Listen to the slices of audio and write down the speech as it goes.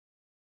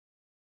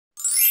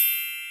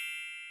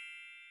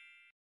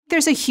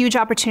There's a huge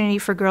opportunity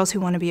for girls who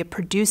want to be a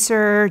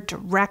producer,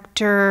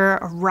 director,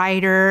 a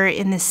writer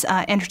in this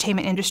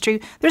entertainment industry.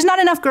 There's not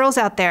enough girls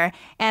out there,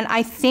 and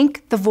I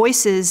think the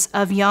voices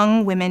of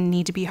young women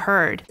need to be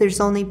heard. There's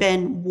only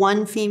been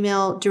one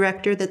female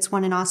director that's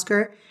won an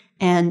Oscar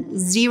and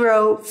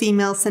 0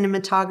 female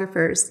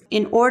cinematographers.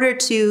 In order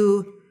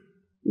to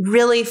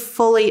really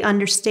fully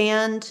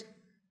understand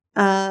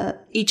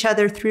each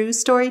other through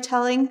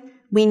storytelling,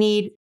 we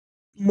need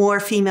more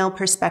female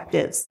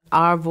perspectives.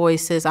 Our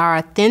voices, our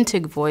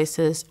authentic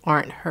voices,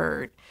 aren't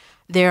heard.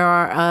 There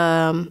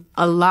are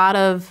a lot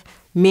of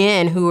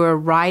men who are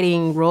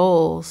writing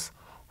roles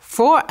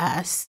for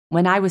us.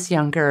 When I was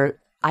younger,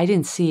 I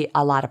didn't see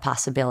a lot of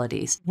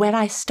possibilities. When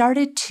I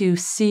started to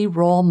see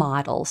role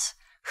models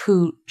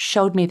who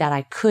showed me that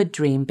I could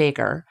dream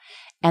bigger,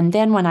 and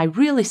then when I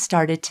really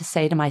started to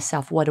say to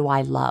myself, what do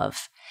I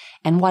love?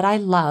 And what I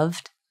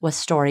loved was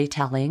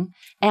storytelling.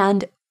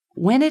 And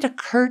when it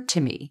occurred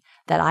to me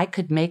that I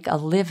could make a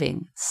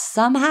living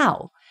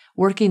somehow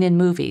working in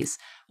movies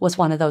was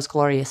one of those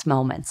glorious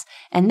moments.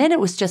 And then it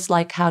was just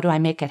like, how do I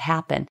make it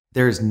happen?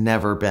 There's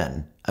never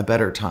been a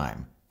better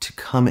time to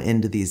come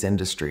into these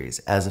industries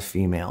as a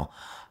female.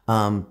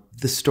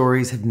 The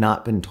stories have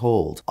not been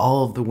told.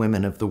 All of the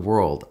women of the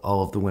world,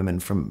 all of the women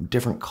from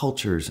different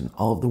cultures, and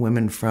all of the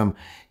women from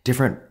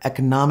different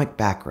economic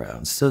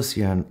backgrounds,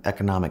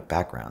 socioeconomic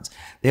backgrounds,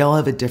 they all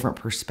have a different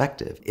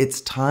perspective. It's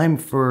time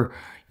for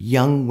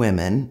young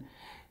women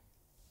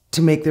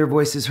to make their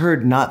voices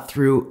heard, not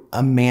through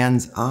a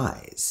man's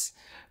eyes,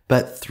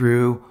 but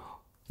through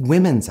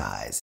women's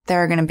eyes.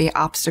 There are going to be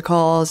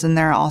obstacles, and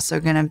there are also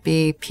going to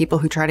be people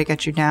who try to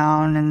get you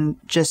down, and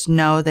just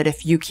know that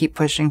if you keep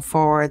pushing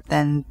forward,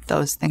 then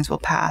those things will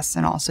pass,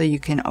 and also you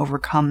can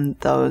overcome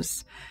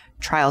those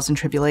trials and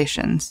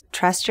tribulations.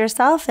 Trust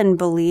yourself and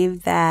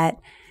believe that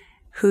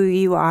who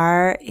you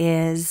are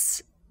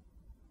is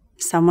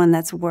someone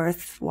that's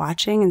worth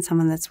watching and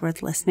someone that's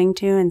worth listening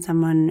to and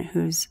someone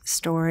whose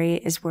story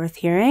is worth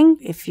hearing.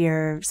 If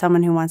you're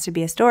someone who wants to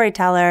be a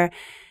storyteller,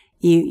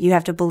 you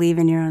have to believe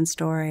in your own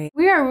story.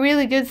 We are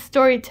really good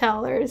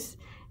storytellers,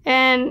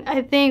 and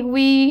I think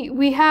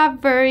we have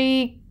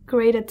very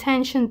great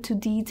attention to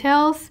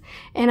details,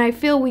 and I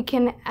feel we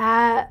can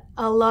add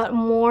a lot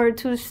more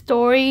to the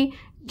story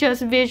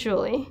just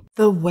visually.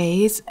 The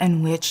ways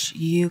in which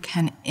you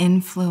can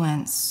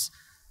influence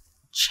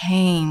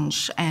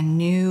change and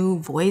new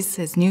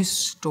voices, new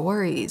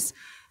stories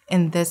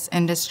in this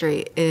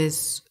industry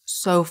is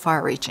so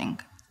far-reaching.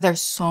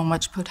 There's so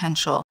much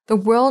potential. The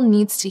world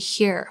needs to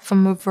hear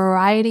from a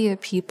variety of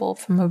people,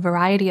 from a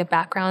variety of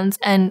backgrounds,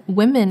 and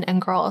women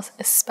and girls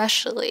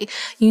especially.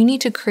 You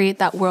need to create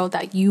that world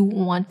that you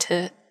want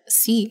to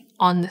see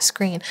on the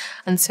screen.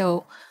 And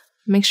so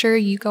make sure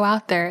you go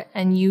out there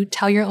and you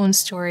tell your own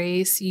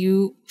stories,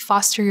 you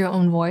foster your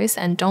own voice,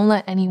 and don't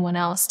let anyone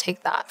else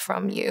take that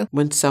from you.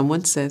 When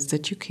someone says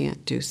that you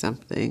can't do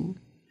something,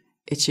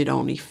 it should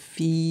only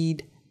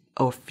feed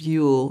or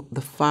fuel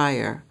the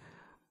fire,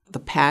 the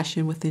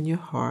passion within your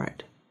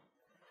heart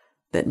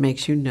that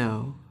makes you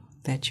know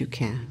that you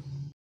can.